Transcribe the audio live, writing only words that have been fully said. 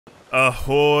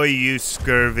Ahoy, you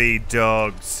scurvy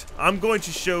dogs. I'm going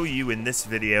to show you in this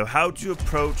video how to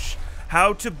approach,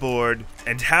 how to board,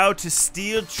 and how to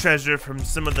steal treasure from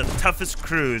some of the toughest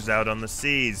crews out on the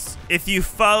seas. If you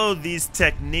follow these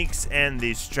techniques and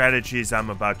these strategies I'm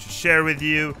about to share with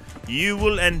you, you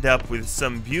will end up with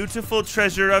some beautiful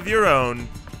treasure of your own,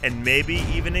 and maybe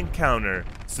even encounter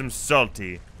some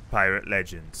salty pirate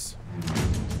legends.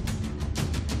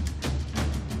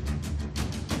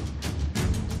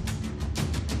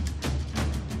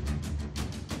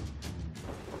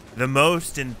 The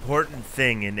most important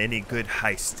thing in any good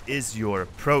heist is your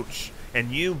approach, and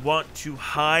you want to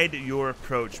hide your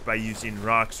approach by using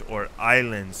rocks or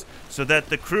islands so that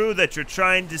the crew that you're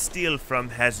trying to steal from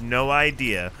has no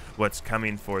idea what's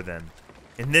coming for them.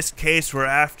 In this case, we're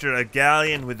after a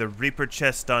galleon with a reaper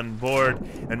chest on board,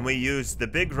 and we used the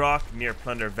big rock near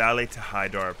Plunder Valley to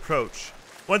hide our approach.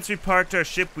 Once we parked our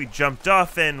ship, we jumped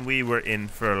off and we were in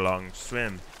for a long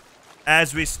swim.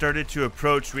 As we started to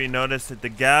approach, we noticed that the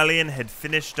galleon had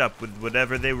finished up with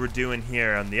whatever they were doing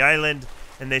here on the island,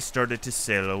 and they started to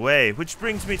sail away, which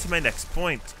brings me to my next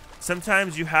point.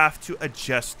 Sometimes you have to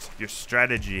adjust your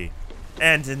strategy.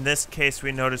 And in this case,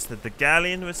 we noticed that the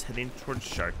galleon was heading towards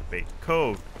Sharkbait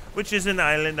Cove, which is an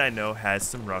island I know has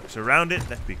some rocks around it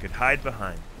that we could hide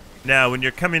behind. Now, when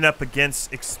you're coming up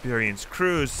against experienced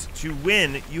crews, to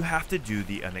win, you have to do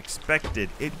the unexpected.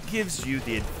 It gives you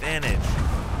the advantage.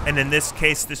 And in this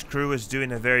case, this crew is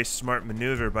doing a very smart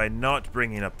maneuver by not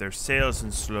bringing up their sails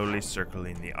and slowly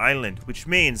circling the island, which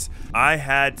means I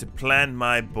had to plan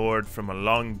my board from a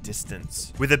long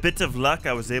distance. With a bit of luck,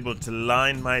 I was able to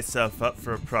line myself up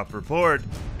for a proper board,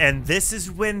 and this is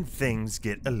when things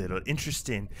get a little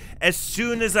interesting. As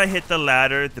soon as I hit the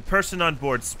ladder, the person on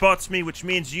board spots me, which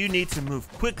means you need to move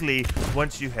quickly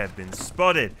once you have been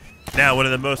spotted. Now, one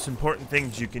of the most important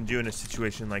things you can do in a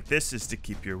situation like this is to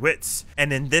keep your wits.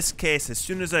 And in this case, as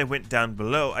soon as I went down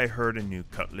below, I heard a new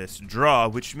cutlass draw,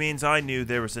 which means I knew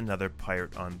there was another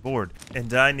pirate on board.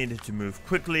 And I needed to move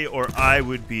quickly or I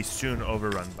would be soon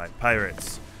overrun by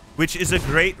pirates. Which is a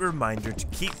great reminder to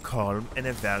keep calm and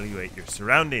evaluate your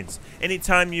surroundings.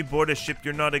 Anytime you board a ship,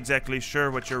 you're not exactly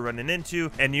sure what you're running into,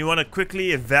 and you want to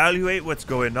quickly evaluate what's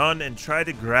going on and try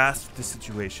to grasp the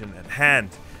situation at hand.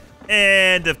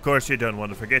 And of course, you don't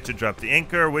want to forget to drop the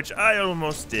anchor, which I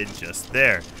almost did just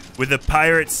there. With the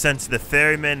pirates sent to the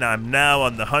ferryman, I'm now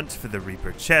on the hunt for the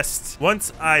Reaper chest.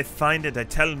 Once I find it, I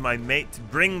tell my mate to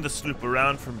bring the sloop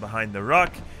around from behind the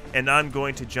rock, and I'm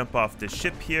going to jump off the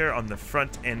ship here on the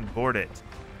front and board it.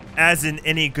 As in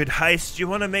any good heist, you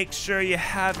want to make sure you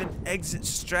have an exit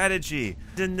strategy.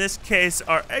 In this case,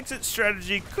 our exit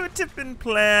strategy could have been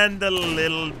planned a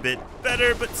little bit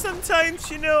better, but sometimes,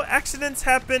 you know, accidents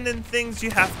happen and things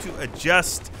you have to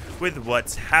adjust with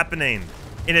what's happening.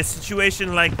 In a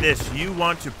situation like this, you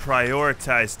want to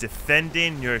prioritize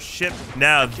defending your ship.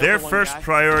 Now, their first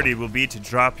priority will be to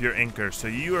drop your anchor, so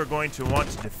you are going to want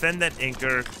to defend that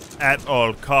anchor at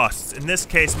all costs. In this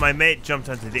case, my mate jumped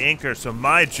onto the anchor, so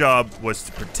my job was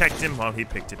to protect him while he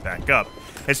picked it back up.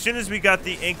 As soon as we got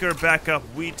the anchor back up,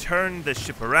 we turned the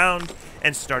ship around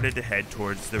and started to head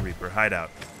towards the Reaper hideout.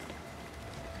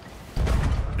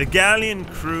 The galleon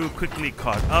crew quickly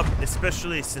caught up,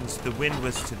 especially since the wind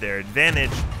was to their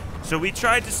advantage, so we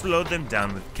tried to slow them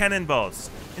down with cannonballs.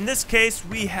 In this case,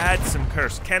 we had some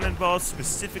cursed cannonballs,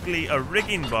 specifically a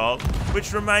rigging ball,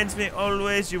 which reminds me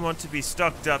always you want to be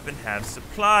stocked up and have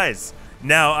supplies.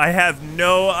 Now, I have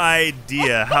no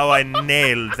idea how I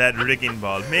nailed that rigging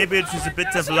ball. Maybe it was a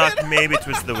bit of luck, maybe it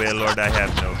was the Whale Lord, I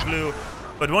have no clue.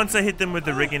 But once I hit them with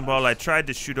the rigging ball, I tried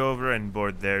to shoot over and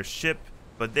board their ship,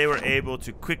 but they were able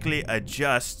to quickly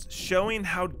adjust, showing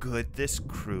how good this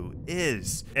crew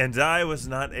is. And I was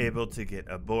not able to get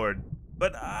aboard,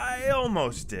 but I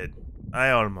almost did.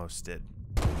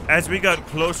 As we got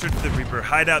closer to the Reaper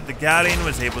hideout, the galleon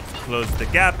was able to close the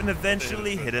gap and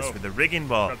eventually hit us with a rigging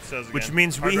ball, which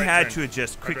means we had to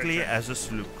adjust quickly as a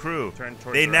sloop crew.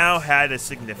 They now had a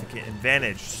significant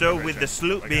advantage, so with the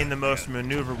sloop being the most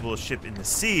maneuverable ship in the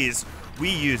seas, we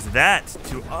used that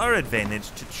to our advantage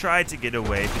to try to get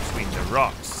away between the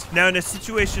rocks. Now, in a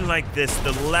situation like this,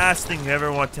 the last thing you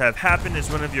ever want to have happen is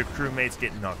one of your crewmates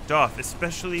get knocked off,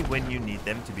 especially when you need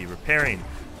them to be repairing.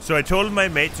 So I told my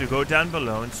mate to go down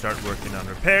below and start working on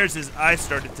repairs as I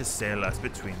started to sail us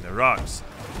between the rocks.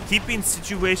 Keeping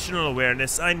situational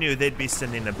awareness, I knew they'd be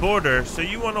sending a boarder, so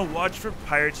you want to watch for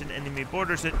pirates and enemy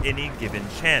boarders at any given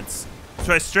chance.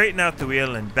 So I straighten out the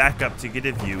wheel and back up to get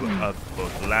a view of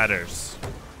both ladders.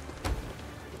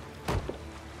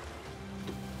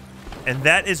 And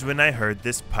that is when I heard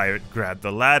this pirate grab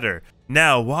the ladder.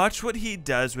 Now watch what he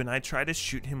does when I try to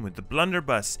shoot him with the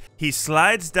blunderbuss. He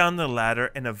slides down the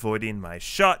ladder and avoiding my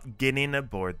shot, getting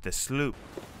aboard the sloop.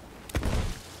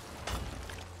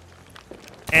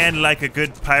 And like a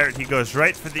good pirate, he goes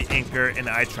right for the anchor and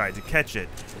I try to catch it.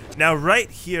 Now right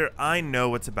here, I know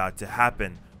what's about to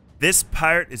happen. This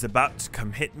pirate is about to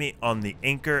come hit me on the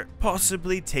anchor,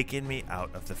 possibly taking me out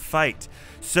of the fight.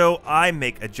 So I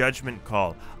make a judgment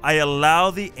call. I allow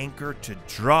the anchor to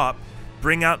drop,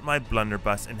 bring out my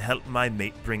blunderbuss, and help my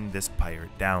mate bring this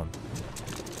pirate down.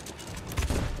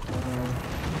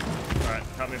 Alright,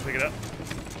 help me pick it up.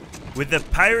 With the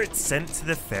pirate sent to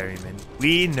the ferryman,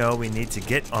 we know we need to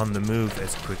get on the move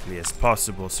as quickly as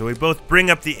possible, so we both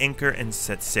bring up the anchor and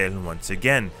set sail once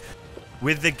again.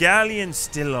 With the galleon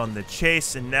still on the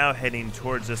chase and now heading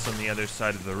towards us on the other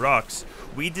side of the rocks,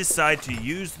 we decide to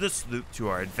use the sloop to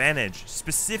our advantage.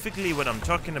 Specifically, what I'm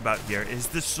talking about here is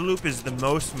the sloop is the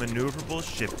most maneuverable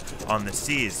ship on the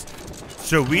seas.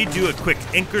 So we do a quick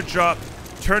anchor drop,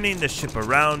 turning the ship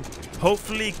around,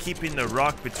 hopefully keeping the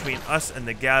rock between us and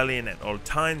the galleon at all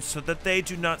times so that they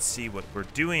do not see what we're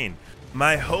doing.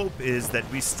 My hope is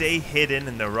that we stay hidden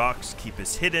and the rocks keep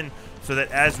us hidden, so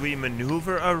that as we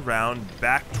maneuver around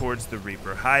back towards the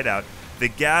Reaper hideout, the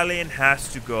galleon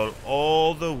has to go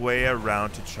all the way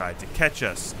around to try to catch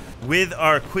us. With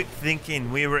our quick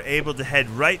thinking, we were able to head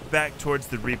right back towards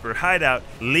the Reaper hideout,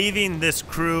 leaving this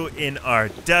crew in our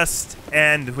dust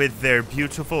and with their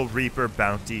beautiful Reaper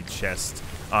bounty chest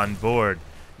on board.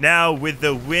 Now, with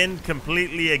the wind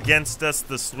completely against us,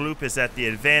 the sloop is at the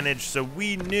advantage, so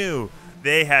we knew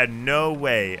they had no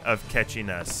way of catching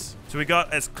us. So we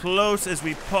got as close as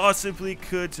we possibly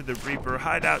could to the Reaper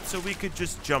hideout so we could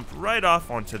just jump right off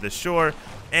onto the shore,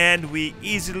 and we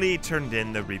easily turned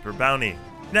in the Reaper bounty.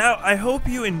 Now, I hope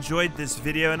you enjoyed this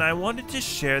video, and I wanted to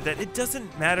share that it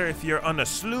doesn't matter if you're on a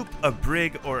sloop, a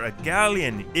brig, or a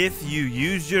galleon. If you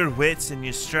use your wits and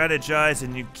you strategize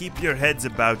and you keep your heads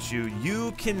about you,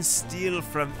 you can steal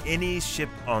from any ship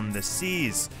on the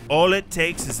seas. All it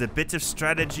takes is a bit of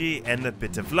strategy and a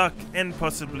bit of luck, and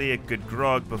possibly a good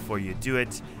grog before you do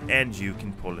it, and you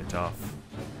can pull it off.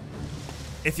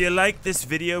 If you like this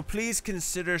video, please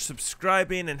consider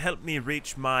subscribing and help me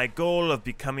reach my goal of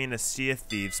becoming a Sea of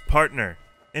Thieves partner.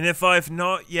 And if I've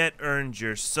not yet earned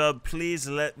your sub, please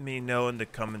let me know in the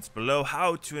comments below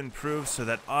how to improve so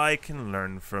that I can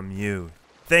learn from you.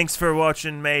 Thanks for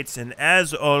watching, mates, and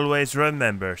as always,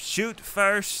 remember, shoot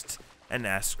first and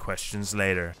ask questions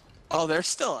later. Oh, they're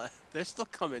still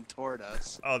coming toward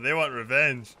us. Oh, they want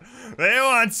revenge. They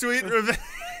want sweet revenge.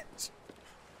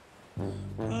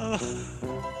 Oh,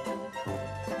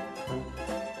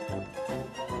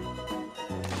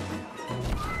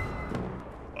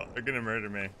 they're gonna murder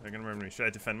me. They're gonna murder me. Should I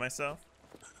defend myself?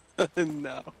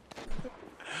 no.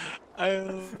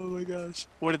 Oh my gosh.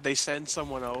 What, did they send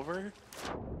someone over?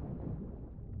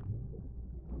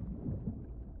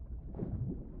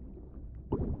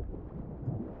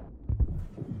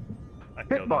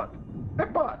 Hitbot!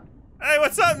 Hey,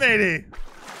 what's up, matey?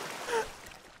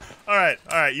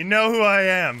 Alright, you know who I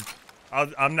am.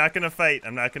 I'm not gonna fight.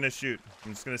 I'm not gonna shoot.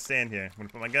 I'm just gonna stand here. I'm gonna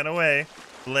put my gun away.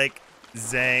 Blake,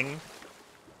 Zang.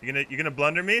 You're gonna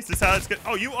blunder me? Is this how it's gonna—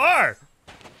 oh, you are!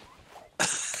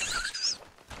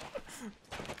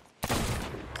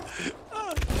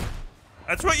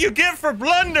 That's what you get for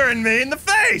blundering me in the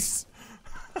face!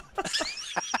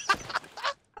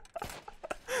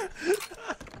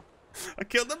 I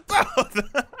killed them both!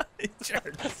 You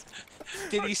jerks.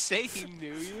 Did he say he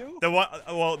knew you?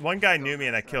 One guy knew me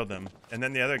and I killed him. And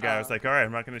then the other guy was like, alright,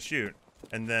 I'm not gonna shoot.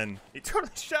 And then he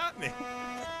totally shot me.